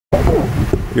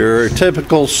Your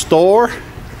typical store,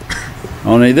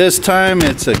 only this time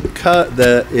it's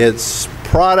it's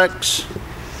products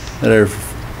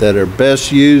that are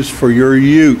best used for your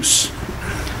use.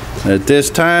 At this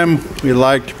time, we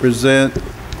like to present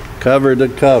Cover to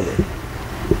Cover.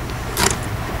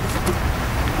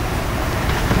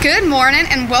 Good morning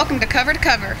and welcome to Cover to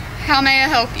Cover. How may I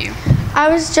help you? I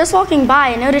was just walking by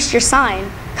and noticed your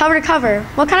sign, Cover to Cover.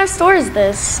 What kind of store is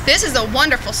this? This is a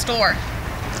wonderful store.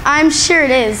 I'm sure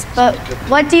it is, but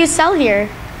what do you sell here?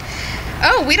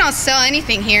 Oh, we don't sell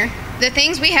anything here. The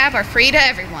things we have are free to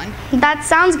everyone. That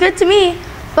sounds good to me,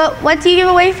 but what do you give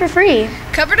away for free?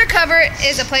 Cover to Cover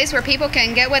is a place where people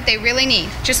can get what they really need.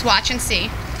 Just watch and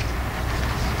see.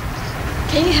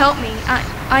 Can you help me?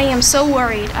 I am so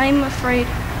worried. I am afraid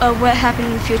of what happened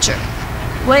in the future.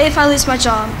 What if I lose my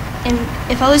job? And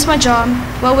if I lose my job,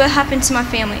 what will happen to my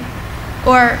family?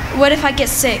 Or what if I get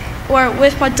sick? Or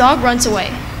what if my dog runs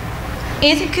away?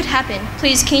 Anything could happen.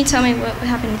 Please, can you tell me what will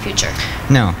happen in the future?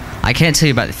 No, I can't tell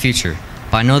you about the future,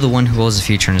 but I know the one who holds the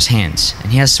future in his hands,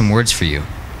 and he has some words for you.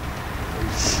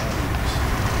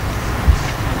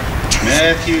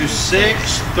 Matthew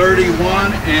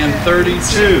 6:31 and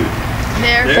 32.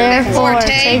 Therefore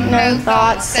take no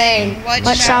thought, saying,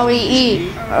 what shall we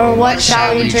eat? Or what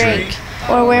shall we drink?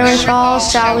 Or wherewithal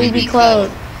shall we be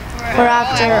clothed? For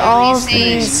after all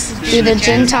these do the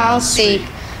Gentiles seek.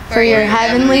 For your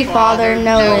heavenly Father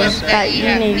knoweth that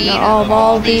you need of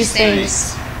all these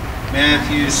things.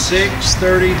 Matthew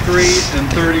 6:33 and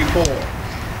 34.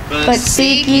 But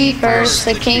seek ye first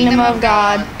the kingdom of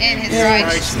God And His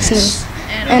righteousness.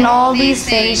 and all these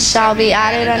things shall be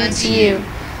added unto you.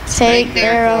 Take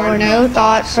therefore no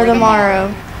thought for the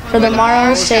morrow, for the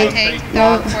morrow shall take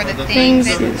no for the things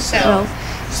things itself.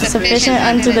 Sufficient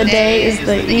unto the day is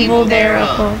the evil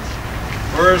thereof.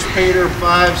 1 Peter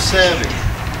 5:7.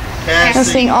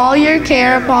 Casting all your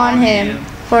care upon him,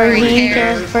 for he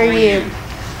careth for you.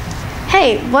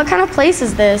 Hey, what kind of place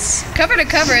is this? Cover to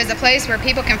Cover is a place where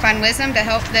people can find wisdom to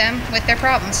help them with their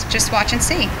problems. Just watch and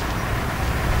see.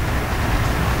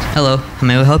 Hello, how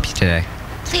may I help you today?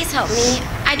 Please help me.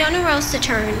 I don't know where else to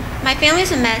turn. My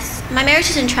family's a mess, my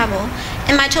marriage is in trouble,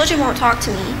 and my children won't talk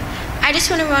to me. I just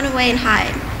want to run away and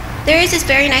hide. There is this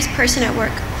very nice person at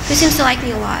work who seems to like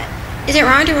me a lot. Is it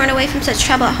wrong to run away from such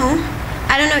trouble at home?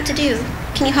 I don't know what to do.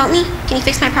 Can you help me? Can you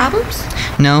fix my problems?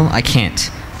 No, I can't,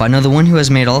 but I know the one who has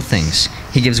made all things.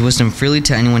 He gives wisdom freely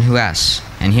to anyone who asks,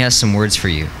 and he has some words for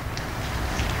you.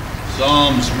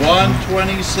 Psalms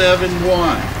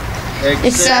 127:1.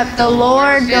 Except the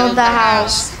Lord build the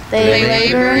house, they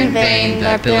labor in vain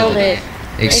that build it.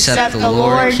 Except the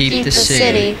Lord keep the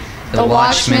city, the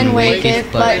watchman waketh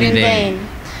but in vain.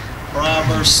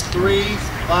 Proverbs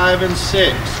 3:5 and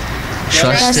 6.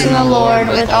 Trust in the Lord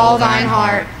with all thine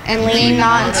heart, and lean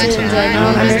not unto thine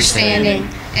own understanding.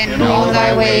 In all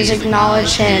thy ways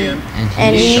acknowledge him,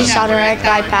 and he shall direct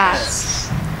thy paths.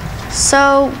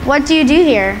 So, what do you do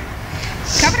here?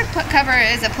 Cover to Cover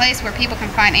is a place where people can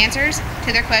find answers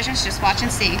to their questions. Just watch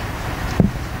and see.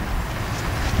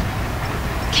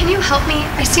 Can you help me?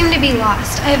 I seem to be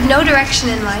lost. I have no direction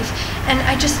in life, and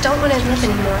I just don't want to live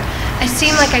anymore. I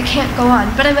seem like I can't go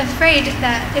on, but I'm afraid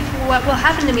that what will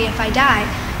happen to me if I die.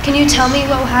 Can you tell me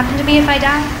what will happen to me if I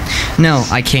die? No,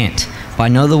 I can't, but I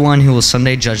know the one who will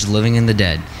someday judge the living and the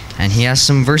dead, and he has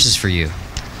some verses for you.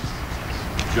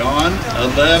 John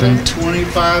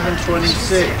 11:25 and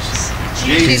 26.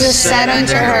 Jesus said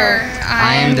unto her,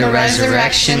 I am the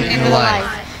resurrection and the life.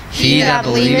 He that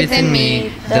believeth in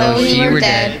me, though he were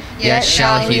dead, yet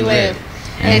shall he live.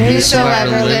 And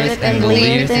whosoever liveth and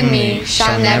believeth in me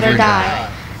shall never die.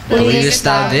 Believest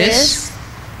thou this?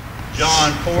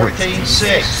 John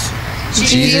 14:6.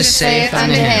 Jesus saith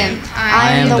unto him,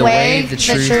 I am the way, the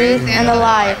truth, and the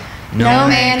life. No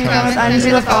man cometh unto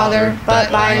the Father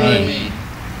but by me.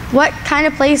 What kind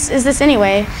of place is this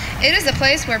anyway? It is a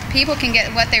place where people can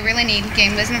get what they really need,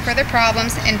 gain wisdom for their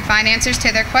problems, and find answers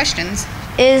to their questions.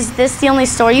 Is this the only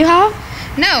store you have?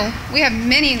 No, we have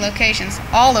many locations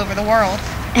all over the world.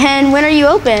 And when are you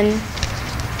open?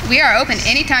 We are open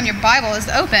anytime your Bible is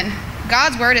open.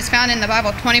 God's Word is found in the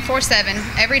Bible 24/7,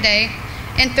 every day,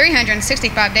 and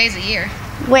 365 days a year.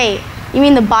 Wait, you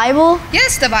mean the Bible?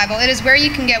 Yes, the Bible. It is where you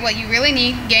can get what you really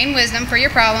need, gain wisdom for your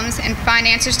problems, and find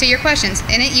answers to your questions.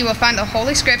 In it, you will find the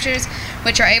Holy Scriptures,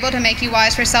 which are able to make you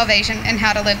wise for salvation and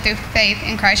how to live through faith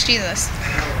in Christ Jesus.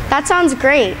 That sounds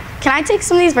great. Can I take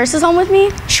some of these verses home with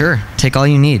me? Sure, take all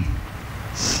you need.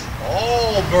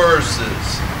 All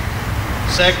verses.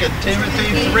 2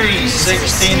 Timothy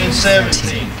 3:16 and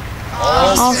 17.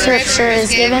 All Scripture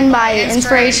is given by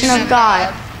inspiration of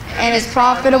God and is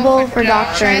profitable for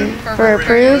doctrine, for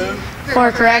reproof,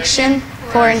 for correction,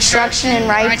 for instruction in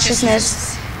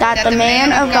righteousness, that the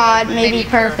man of God may be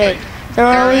perfect,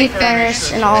 thoroughly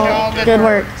furnished in all good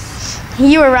works.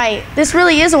 You were right. This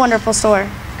really is a wonderful store.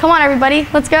 Come on, everybody.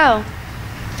 Let's go.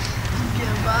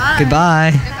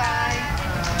 Goodbye.